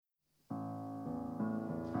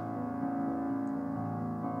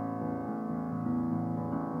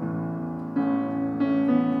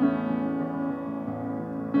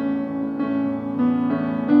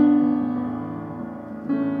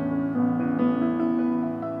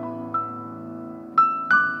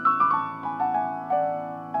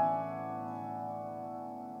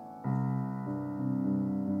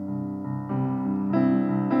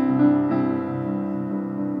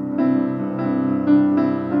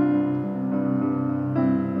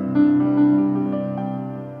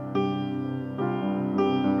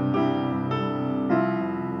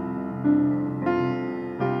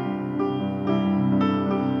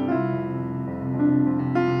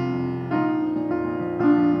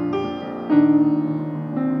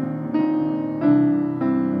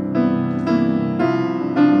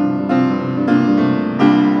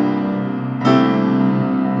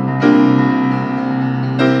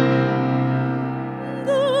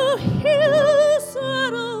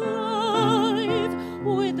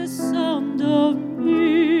sound of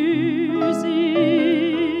music,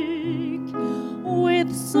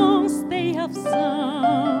 with songs they have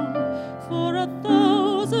sung for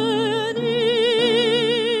 1,000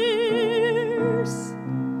 years.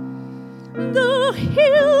 The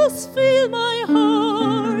hills fill my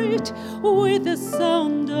heart with the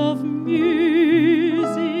sound of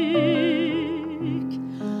music.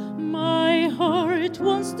 My heart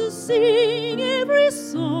wants to sing every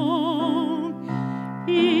song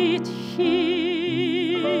it hears.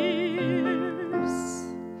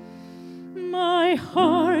 My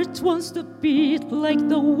heart wants to beat like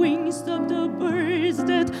the wings of the birds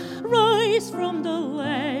that rise from the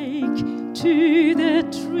lake to the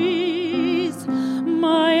trees.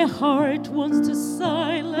 My heart wants to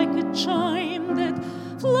sigh like a chime that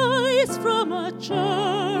flies from a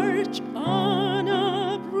church on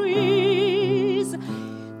a breeze,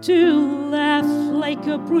 to laugh like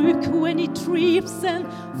a brook when it trips and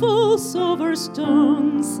falls over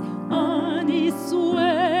stones on its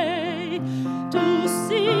way, to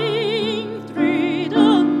sing through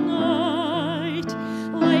the night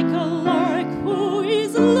like a lark who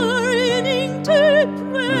is learning to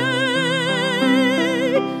pray.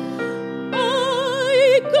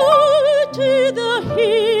 I go to the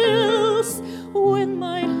hills when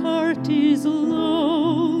my heart is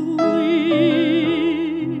lonely.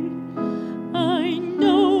 I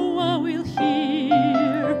know I will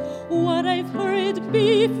hear what I've heard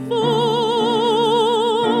before.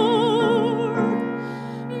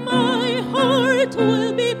 My heart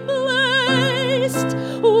will be blessed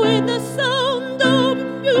with the sound of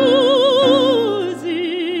music,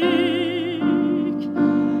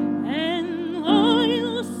 and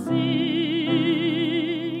I'll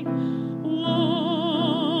sing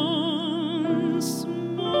once more.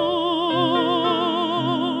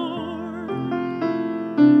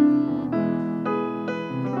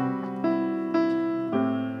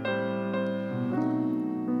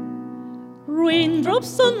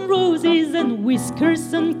 Raindrops on roses and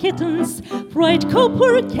whiskers on kittens, bright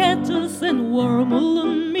copper kettles and warm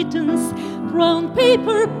woolen mittens, brown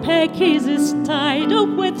paper packages tied up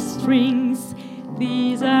with strings.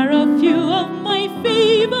 These are a few of my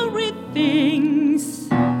favorite things.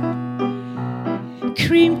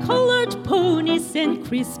 Cream-colored ponies and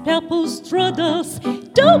crisp apple strudels,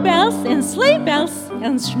 doorbells and sleigh bells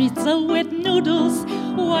and schnitzel with noodles,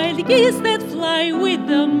 wild geese that fly with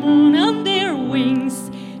the moon on their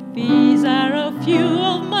wings. These are a few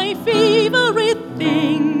of my favorite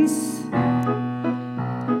things.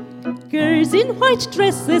 Girls in white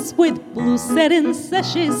dresses with blue satin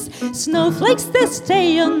sashes, snowflakes that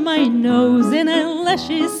stay on my nose and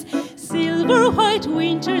eyelashes, silver white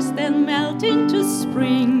winters that melt into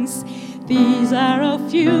springs. These are a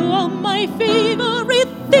few of my favorite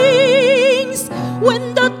things.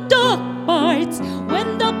 When the dog bites,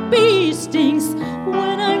 when the bee stings,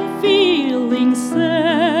 when I'm feeling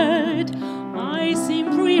sad, I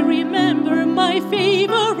simply remember my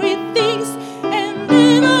favorite things, and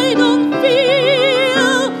then I don't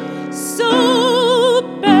feel so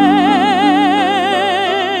bad.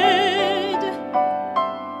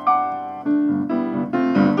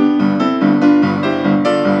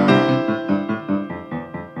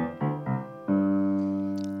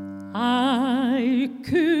 I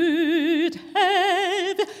could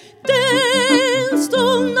have danced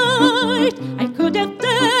all night, I could have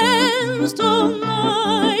danced all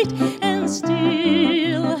night, and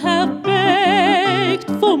still have begged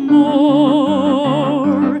for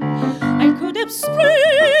more. I could have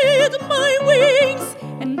spread my wings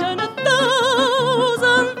and done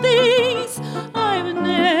 1,000 things I've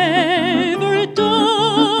never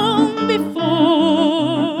done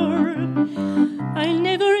before. I'll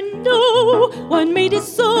never know what made it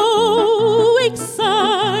so